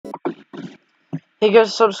Hey guys,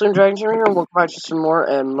 what's up, Slim Dragons here, and welcome back to some more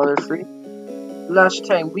Mother 3. Last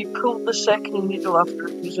time, we pulled the second needle after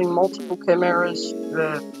using multiple chimeras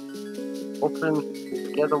to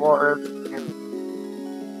open, get the water out here.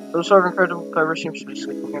 Those sort of incredible clever seems to be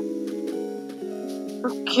sleeping here.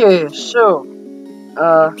 Okay, so,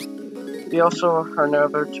 we also are now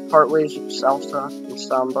about to part ways with Salsa and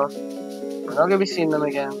Samba. We're not going to be seeing them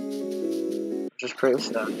again, which is pretty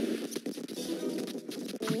sad.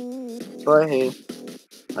 But hey,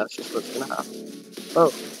 that's just what's going to happen.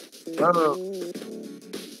 Oh, whoa.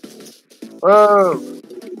 Whoa!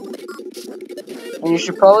 And you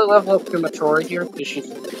should probably level up Kumatori here, because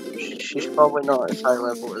she's probably not as high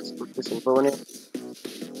level as Lucas and Bonnie.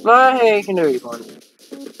 But hey, you can do it, one.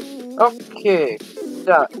 Okay,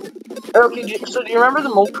 that. Okay, so do you remember the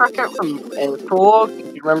mole cracker from the prologue?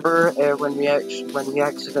 Do you remember when we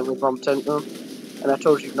accidentally bumped into him? And I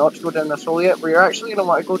told you not to go down this hole yet? Well, you're actually going to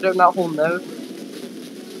want to go down that hole now. So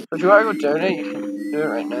if you want to go down it, you can do it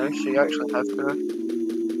right now, so you actually have to.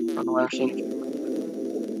 I don't know why I'm seeing it.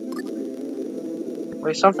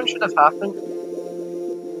 Wait, something should have happened.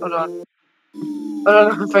 Hold on. Hold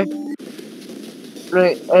on,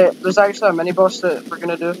 Right, there's actually a mini boss that we're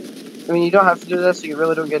gonna do. I mean, you don't have to do this, so you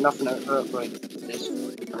really don't get nothing out of it, but it's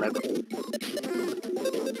whatever.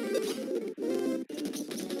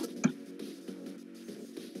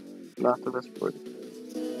 Not to this point.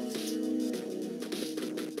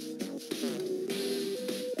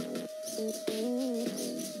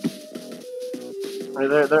 Right,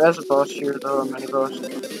 there is a boss here, though, a mini boss.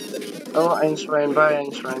 Oh, Einstein, bye,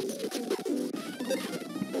 Einstein.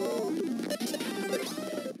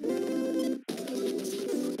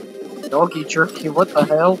 Doggy jerky, what the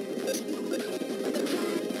hell?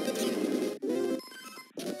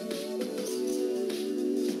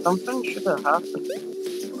 Something should have happened.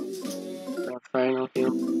 Yeah, fine, okay. I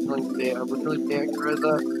would really be accurate at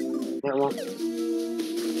that. Yeah, well.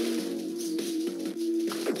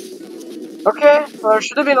 Okay, well, there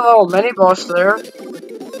should have been a little mini boss there.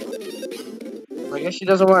 I guess he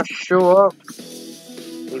doesn't want to show up.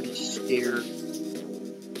 Maybe he's scared.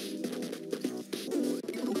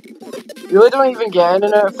 You really don't even get in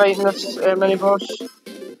and out of fighting this mini boss.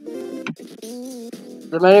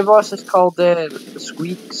 The mini boss is called the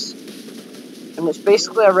Squeaks. And it's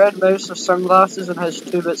basically a red mouse with sunglasses and has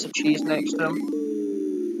 2 bits of cheese next to him.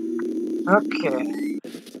 Okay.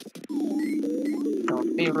 Oh,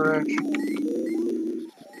 feverish.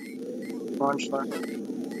 Monster.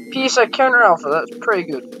 PSI counter alpha, that's pretty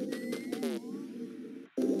good.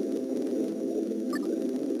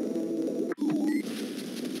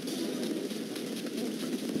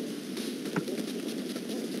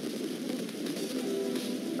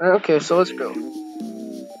 Okay, so let's go.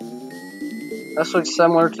 This looks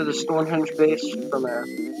similar to the Stonehenge base from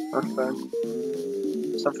Earthbound.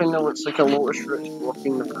 Something that looks like a lotus root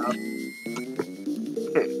blocking the path.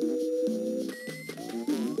 Okay.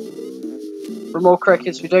 For more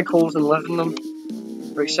crickets, we dig holes and live in them.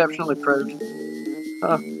 We're exceptionally proud.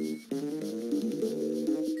 Huh.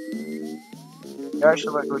 You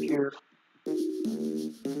actually might go here.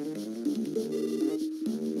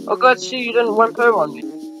 Oh, glad to see you didn't wimp out on me.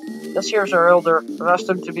 This here's our elder. I've asked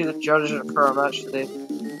him to be the judge for our match today.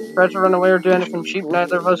 Tried to run away or do anything cheap,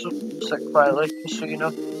 neither of us will sit quietly, just so you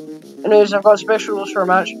know. Anyways, I've got special rules for a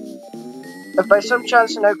match. If by some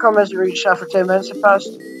chance an outcome isn't reached after 10 minutes have passed,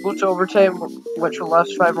 go to overtime, which will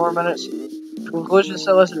last 5 more minutes. If the conclusion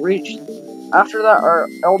still isn't reached, after that, our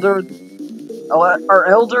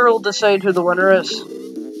elder will decide who the winner is.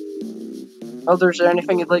 Elder, is there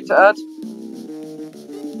anything you'd like to add?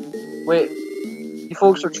 Wait, you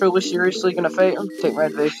folks are truly seriously gonna fight him? Take my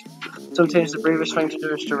advice. Sometimes the bravest thing to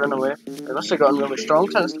do is to run away. I must have gotten really strong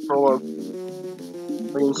since the prologue.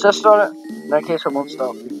 Will you insist on it? In that case, I won't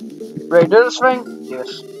stop you. Ready to do this thing?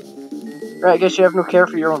 Yes. Right, I guess you have no care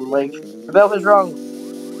for your own leg. The belt is wrong.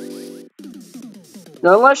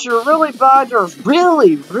 Now, unless you're really bad or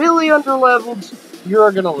really, really underleveled,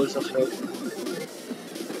 you're gonna lose this fight.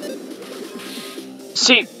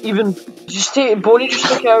 See, even Bonnie just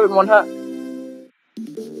took it out in one hit.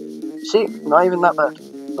 See, not even that bad.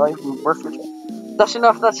 Not even worth it. That's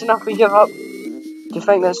enough, we give up. To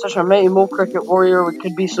think that such a mighty mole cricket warrior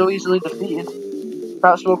could be so easily defeated.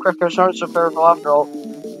 Perhaps mole crickets aren't so powerful after all.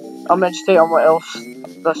 I'll meditate on what else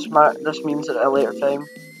this means at a later time.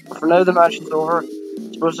 But for now, the match is over. I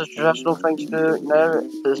suppose the traditional thing to do now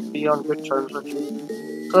is be on good terms with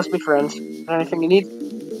you. So let's be friends. Anything you need?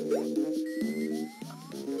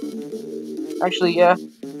 Actually, yeah.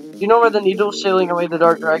 You know where the needles sailing away the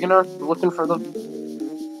Dark Dragon are? I'm looking for them.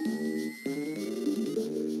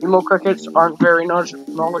 You Mo crickets aren't very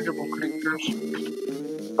knowledgeable creatures,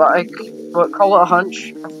 but call it a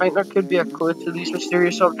hunch. I think there could be a clue to these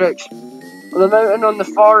mysterious objects. On the mountain on the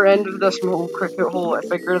far end of this Mo cricket hole, I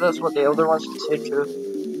figure that's what the Elder wants to say too.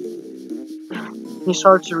 He's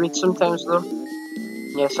hard to read sometimes though.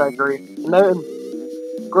 Yes, I agree. The mountain.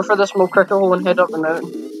 Go for this Mo cricket hole and head up the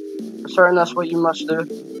mountain. I'm certain that's what you must do.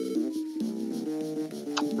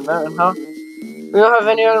 The mountain, huh? We don't have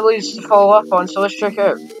any other leads to follow up on, so let's check it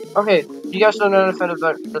out. Okay, you guys don't know anything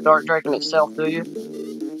about the Dark Dragon itself, do you?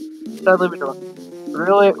 Sadly, we don't. We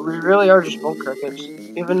really are just Mo crickets.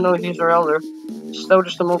 Even though he's our elder, he's still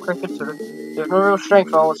just a Mo cricket too. There's no real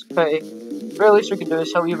strength all, it's a pity. The very least we can do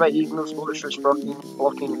is help you by eating those monsters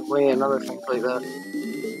blocking your way and other things like that.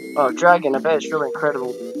 Oh, dragon, I bet it's really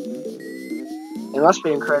incredible. It must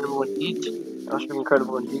be incredible indeed. It must be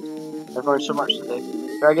incredible indeed. I've learned so much today.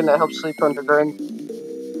 Dragon that helps sleep underground.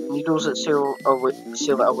 Needles that seal it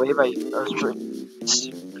away by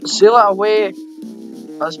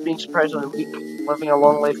us being surprisingly weak. Living a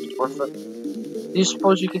long life is worth it. Do you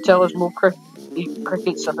suppose you could tell us more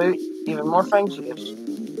crickets about even more things? Yes.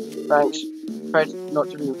 Thanks. Try not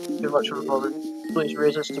to be too much of a bother. Please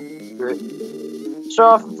raise us to great. So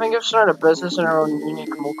I think I've started a business in our own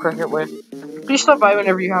unique Mo cricket way. Please stop by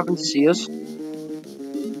whenever you happen to see us.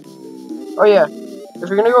 Oh yeah, if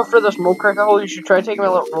you're gonna go for this Mo cricket hole, you should try taking my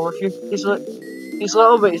little bro with you. He's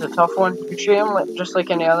little, but he's a tough one. You treat him just like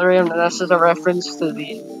any other alien, and this is a reference to the...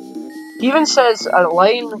 He even says a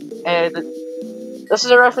line, this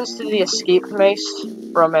is a reference to the Escape Mouse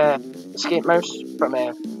from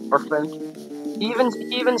Earthbound. He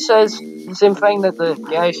even says the same thing that the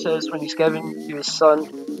guy says when he's giving to his son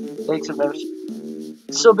the Exit Mouse.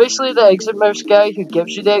 So basically, the Exit Mouse guy who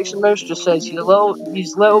gives you the Exit Mouse just says he's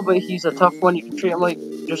little, but he's a tough one. You can treat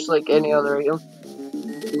him just like any other alien.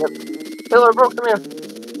 Yep. Hey, little bro, come here.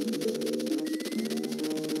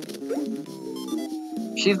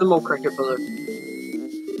 She's the Mo cricket brother.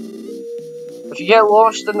 If you get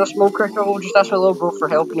lost in this Mo cricket hole, just ask my little bro for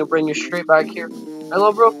help and he'll bring you straight back here. Hey,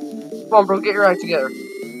 little bro? Come on, bro, get your act together.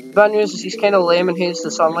 The bad news is he's kind of lame and hates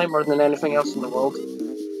the sunlight more than anything else in the world.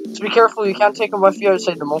 So be careful, you can't take him with you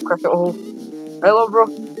outside the Mo cricket hole. Right, little bro?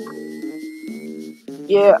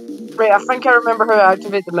 Yeah. Right, I think I remember how to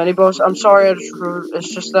activate the mini-boss. I'm sorry, it's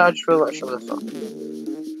just that I just really want to show this off.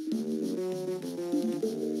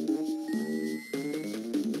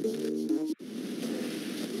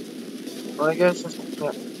 Well, I guess it's...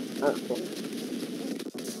 yeah. Okay.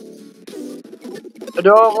 I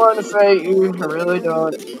don't want to fight you, I really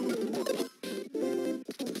don't.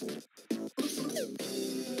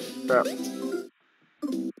 Crap.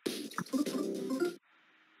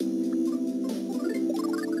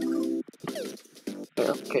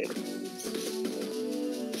 Okay.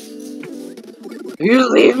 You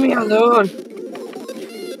leave me alone!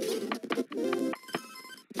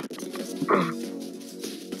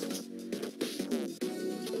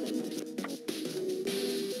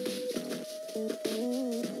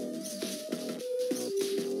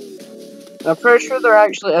 I'm pretty sure there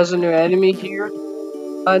actually is a new enemy here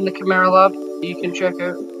in the Chimera Lab you can check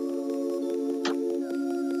out.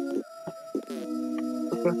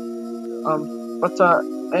 Okay. But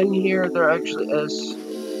in here there actually is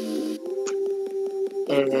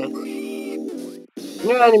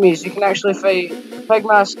new enemies. You can actually fight the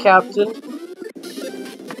Pigmask Captain.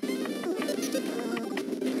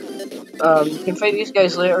 You can fight these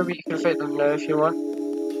guys later, but you can fight them now if you want.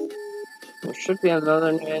 There should be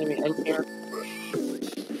another new enemy in here.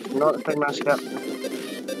 Not the Pigmask Captain.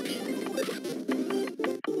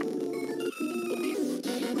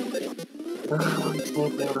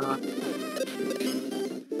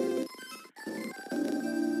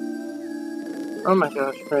 Oh my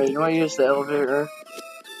gosh, right, you want to use the elevator?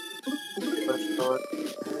 Let's go.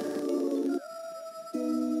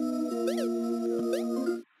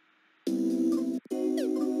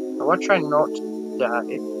 I want to try not to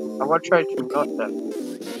die. I want to try to not die.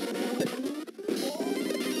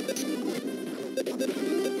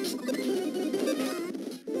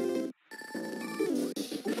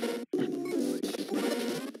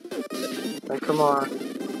 Like, come on.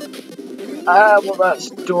 Ah, well that's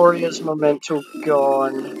Doria's memento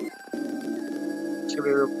gone. It's gonna be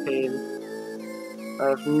a real pain. I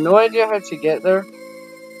have no idea how to get there.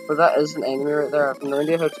 But that is an enemy right there. I have no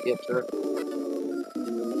idea how to get to it.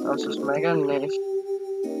 That's just mega nice.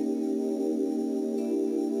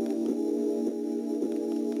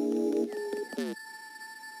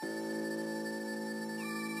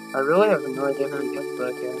 I really have no idea how to get to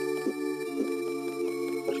that guy.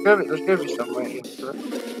 There's gotta be some way to get to it.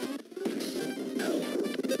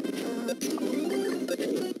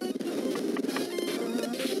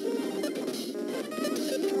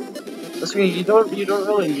 This way, you don't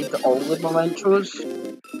really need all the mementos.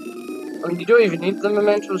 I mean, you don't even need the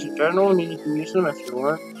mementos in general. I mean, you can use them if you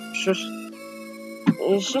want.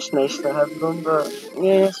 It's just nice to have them, but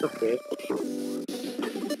yeah, it's okay.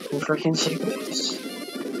 You freaking secrets.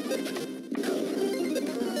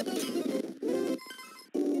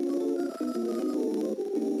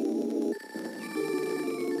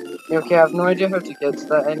 Okay, I have no idea how to get to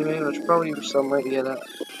that anyway. There's probably some way to get it.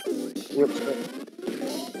 Yep,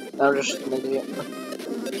 I'm just an idiot.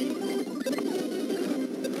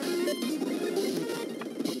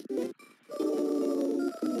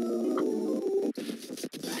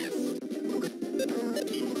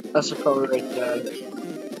 That's probably right there.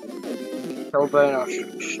 Killed by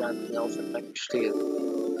an shot the elephant next to you.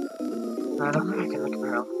 I don't think I can look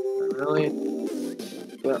around. Really?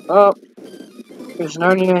 Yeah. Oh! There's an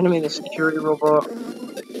enemy, the security robot.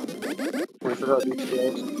 I forgot these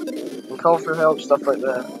guys. And call for help, stuff like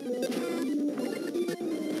that.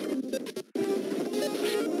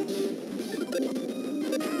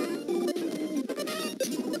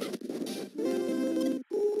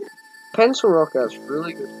 Pencil rocket's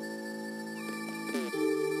really good.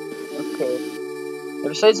 Okay. And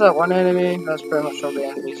besides that one enemy, that's pretty much all the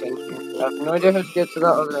enemies in here. I have no idea how to get to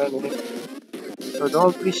that other enemy. So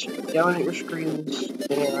don't be yelling at your screens.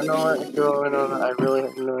 Yeah, I know where to go, and I really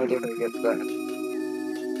have no idea how to get to that.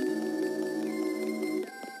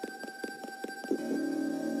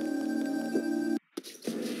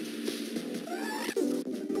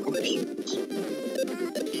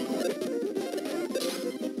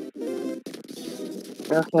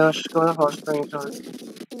 Okay, let's just go to the hot springs. Let's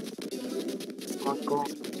go.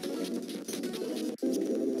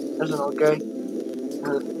 There's an old guy.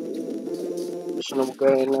 There's an old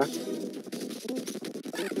guy in there.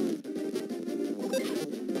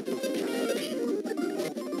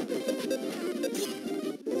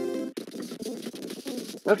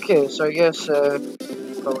 Okay, so I guess,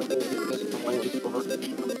 probably this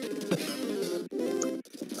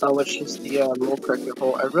which is the, mole cricket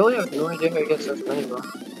hole. I really have no idea how to get to this many, though.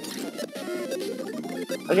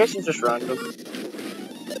 I guess it's just random.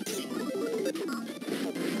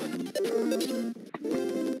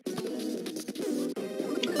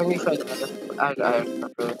 Can we find another? I have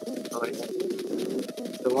really no idea.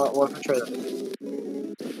 So what if I try that?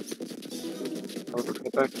 I'll just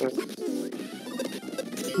get back there.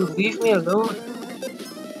 You leave me alone!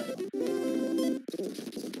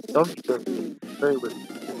 Don't be very rude.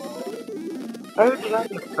 How did I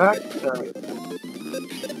get back there?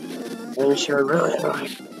 And you're really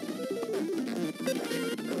annoying.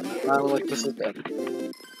 I'm like, this is dead.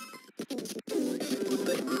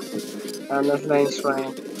 And there's 9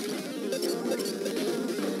 swine.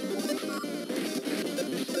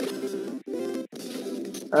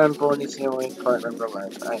 And Bonnie's the only part member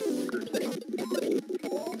left. I agree.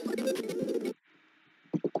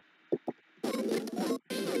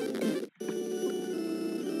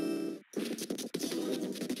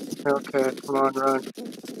 Okay, come on, run.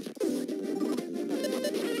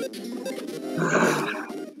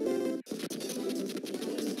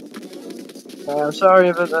 I'm sorry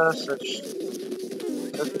about this.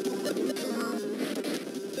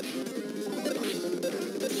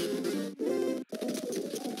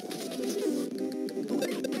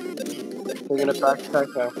 We're gonna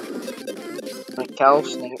backpack a cow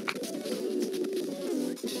snake.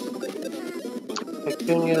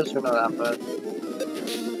 Petunias are not that bad.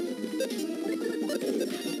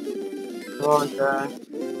 Come on, guy.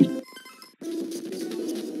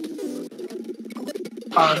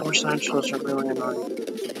 Oh, those essentials are really annoying.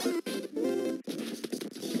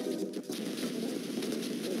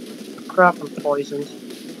 Crap, I'm poisoned.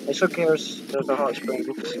 It's okay, there's a hot spring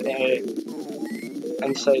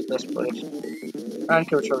inside this place. And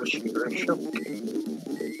go to a shooter. Sure.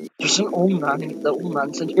 There's an old man, the old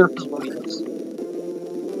man's in here as well, yes.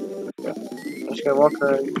 Okay. I'm just gonna walk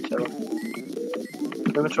around until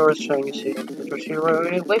Minotaur's trying to see Minotaur's here.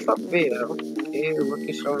 Life up there. Okay,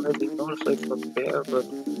 lucky already knows life up there, but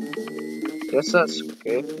guess that's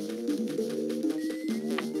okay.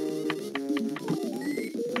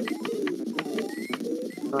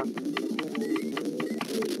 Huh.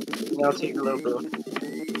 Yeah, I'll take your little bro.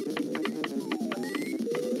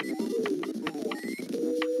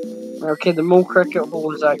 Okay, the mole cricket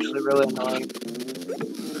hole is actually really annoying.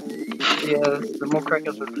 Yeah, the mole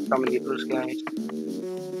crickets would just come and eat those guys.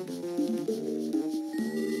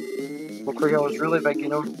 Mole cricket was really big, you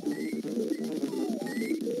know.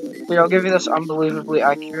 Here, I'll give you this unbelievably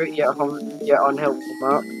accurate yet unhelpful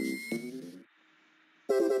map.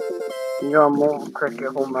 You're on mole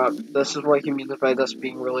cricket hole map. This is what you mean by this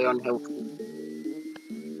being really unhelpful.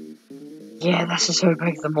 Yeah, this is how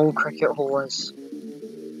big the mole cricket hole is.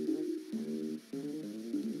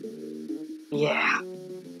 Yeah.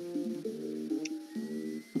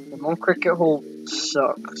 The mole cricket hole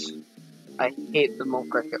sucks. I hate the mole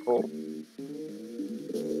cricket hole.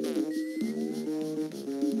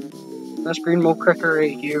 This green mole cricket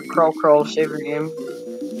right here. Crawl, crawl, save your game.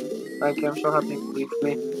 Thank you, I'm so happy you believe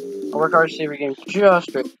me. I'll work hard to save your game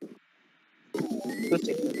just right.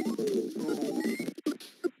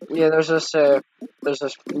 Yeah, there's this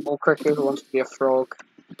mole cricket who wants to be a frog.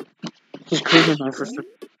 He's greeting you for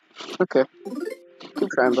okay. Keep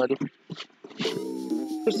trying, buddy.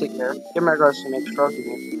 Please take care. Give my regards to the next frog you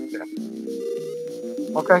meet. Okay.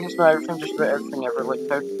 Okay, I guess not everything, just about everything ever, like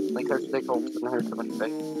how to take hopes and how to much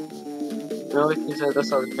big. You know, like you said,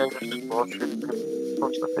 this other guy just watch it.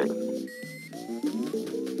 Watch the face.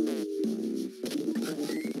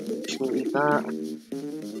 Should we eat that?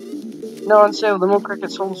 No, on sale, the mole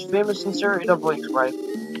cricket's hole's famous sincerity double XY.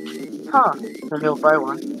 Huh. Maybe I'll buy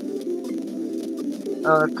one.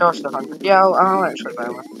 It cost 100. Yeah, I'll actually buy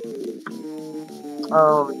one.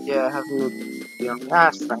 Oh, yeah, I have no deal.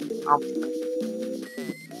 That's fine.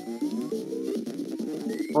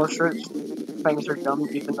 Most roots, things are yum,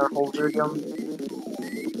 even their holes are yum.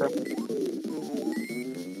 Okay.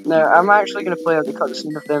 No, I'm actually gonna play out the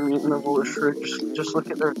cutscene of them eating the lotus fruit. Just look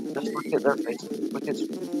at their face. Look at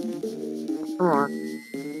come on.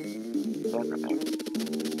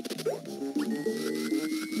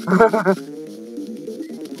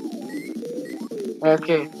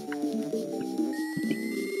 Okay.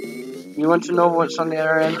 You want to know what's on the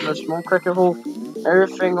other end of the small cricket hole?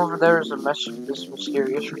 Everything over there is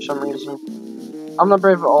mysterious for some reason. I'm not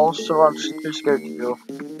brave at all, so I'm just too scared to go.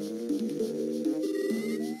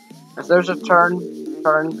 If there's a turn,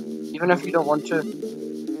 even if you don't want to,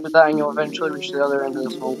 with that and you'll eventually reach the other end of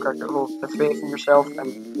the small cricket hole. Have faith in yourself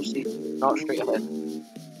and proceed, not straight ahead.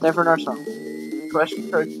 Never know some. Twist the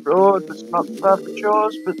church road, it's not the path it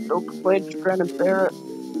chose, but no complaint to grin and bear it.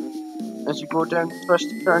 As you go down the twist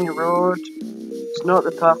to turn your road, it's not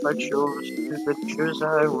the path I chose, but choose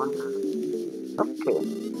I wonder. Okay.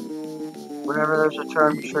 Whenever there's a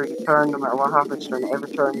turn, be sure you turn, no matter what happens during every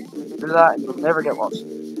turn. Do that and you'll never get lost.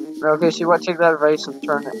 Okay, so you want to take that advice and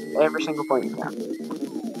turn at every single point you can.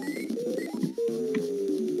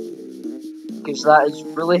 Because that is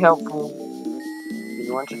really helpful.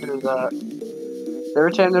 You want to do that.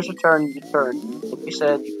 Every time there's a turn, you turn. Like you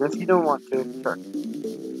said, even if you don't want to, turn.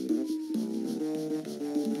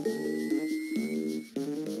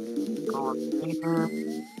 Go on here.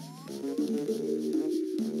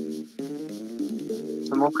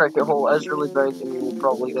 The mole cricket hole is really big and you will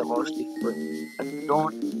probably get lost easily. If you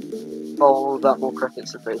don't follow that mole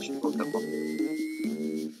cricket's advice, you will get lost.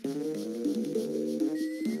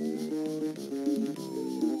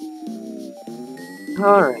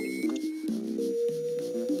 Alright.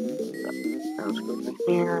 Let's go in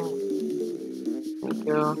here. There we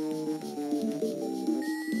go.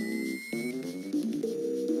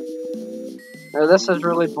 Now this is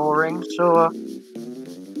really boring, so I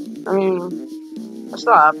mean, it's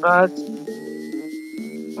not that bad.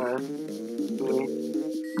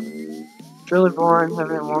 It's really boring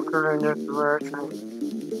having to walk around everywhere trying to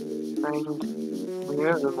find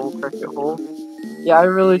the mole cricket hole. Yeah, I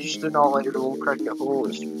really just do not like the mole cricket hole.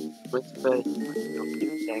 It's with the you'll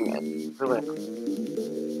keep saying it. Really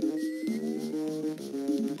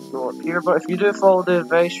go up here, but if you do follow the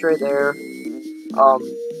advice right there, you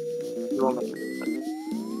will make it.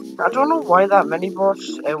 I don't know why that mini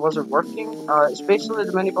boss wasn't working. It's basically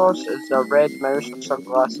the mini boss is a red mouse with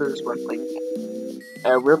sunglasses with like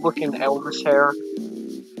weird looking Elvis hair,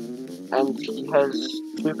 and he has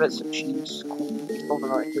 2 bits of cheese. He's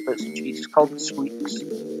holding out 2 bits of cheese. It's called the Squeaks.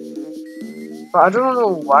 But I don't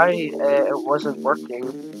know why it wasn't working.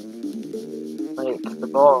 Like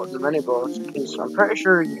the mini boss, because I'm pretty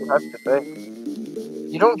sure you have to pay.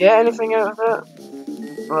 You don't get anything out of it.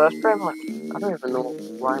 Well, that's pretty much. I don't even know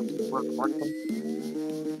why it wasn't working.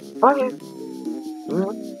 But yeah.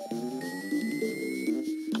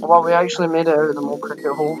 Well, we actually made it out of the mole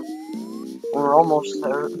cricket hole. We're almost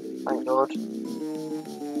there, thank God.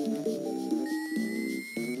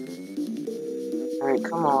 Alright,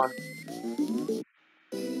 come on.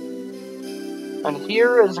 And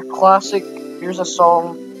here is a classic, here's a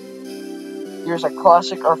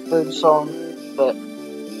classic Earthbound song that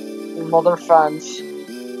Mother fans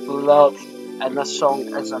love, and this song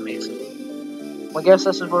is amazing. Well, I guess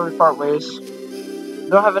this is where we part ways. You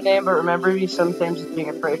don't have a name, but remember me sometimes as being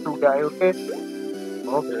a pretty cool guy, okay?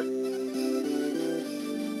 Will do.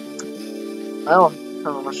 Well,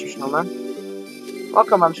 hello, Mr. Snowman.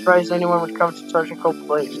 Welcome, I'm surprised anyone would come to such a cool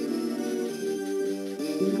place.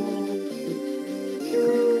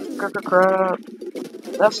 Crap.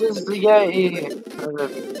 This is the Yeti.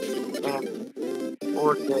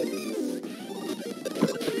 Or the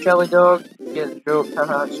Jelly Dog. Yeah, the joke.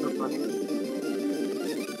 Haha, it's so funny.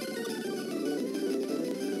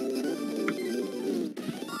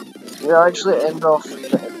 We actually end off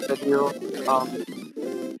the video. This time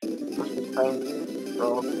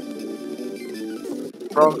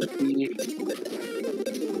from the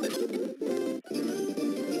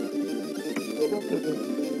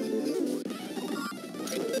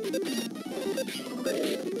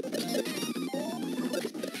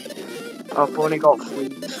I've only got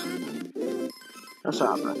fleas. That's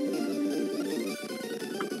not bad.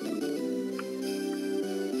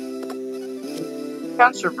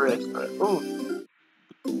 Cancer bracelet. Ooh,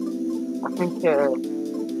 I think I'll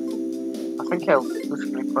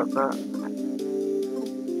just gonna put that.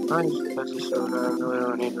 I'm just busy, so I really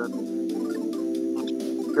don't need it.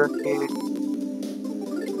 Jerky.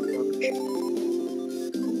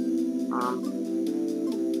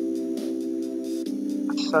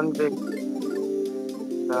 Sunday.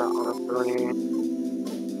 That on a brony.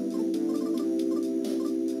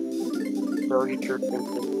 Doggy jerky and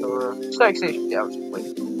Pintora. Sexy. Yeah, I was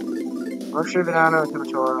playing. Mushroom banana and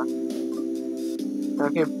Pintora.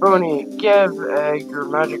 Okay, Brony, give your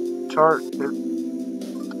magic tart to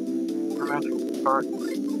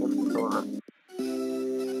Pintora.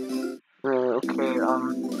 Okay,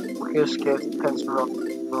 let's get pencil rock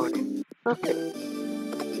Brony. Okay.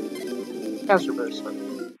 Cancer bracelet.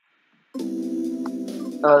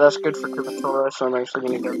 That's good for Kumatora, so I'm actually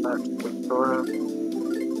gonna give that to Kumatora.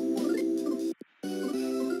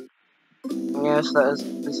 Yes, that is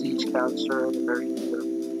disease cancer. Very good.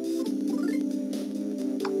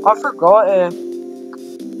 I forgot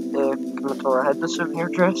Kumatora had the souvenir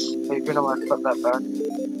dress. You're gonna want to put that back.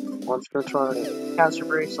 Once Kumatora cancer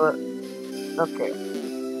bracelet. Okay.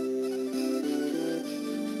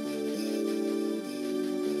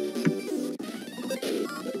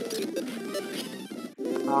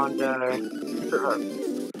 Come on,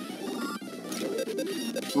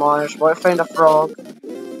 come on, just want to find a frog.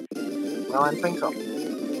 No, I think so.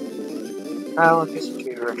 Ah, look, it's a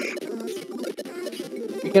gibberish.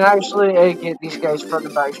 You can actually get these guys front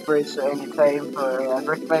and back sprays at any time, but I'd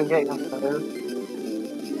recommend getting them now.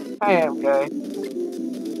 I am, guy.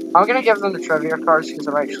 I'm gonna give them the trivia cards because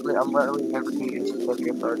I'm literally never gonna use the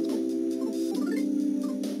trivia cards.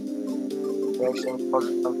 They actually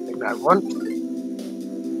wasn't something that I want.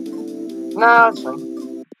 Nah, it's fine.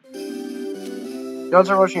 You guys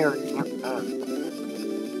are watching your review.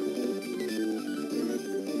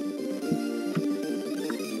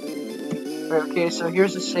 Okay, so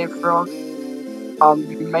here's a safe frog.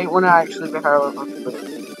 You might want to actually be higher level.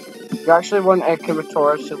 You actually want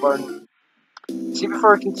Kumatora to learn. See,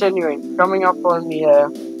 before continuing, coming up on the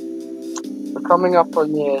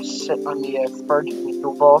third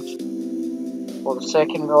Needle boss, or the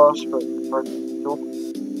second boss, but the third Needle.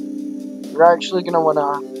 You're actually gonna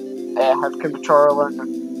wanna have Kumatora learn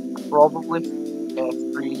probably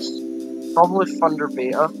Thunder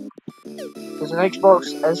Beta. Because an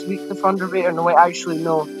Xbox is weak to Thunder Beta. No, actually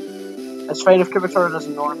no. It's fine if Kumatora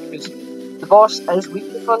doesn't know it, because the boss is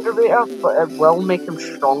weak to Thunder Beta, but it will make him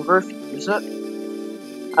stronger if you use it.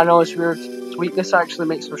 I know it's weird. Its weakness actually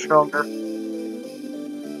makes him stronger.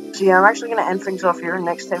 So yeah, I'm actually going to end things off here.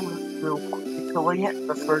 Next time we'll be pulling it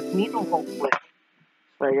the third Needle, hopefully.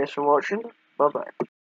 Thank you guys for watching. Bye bye.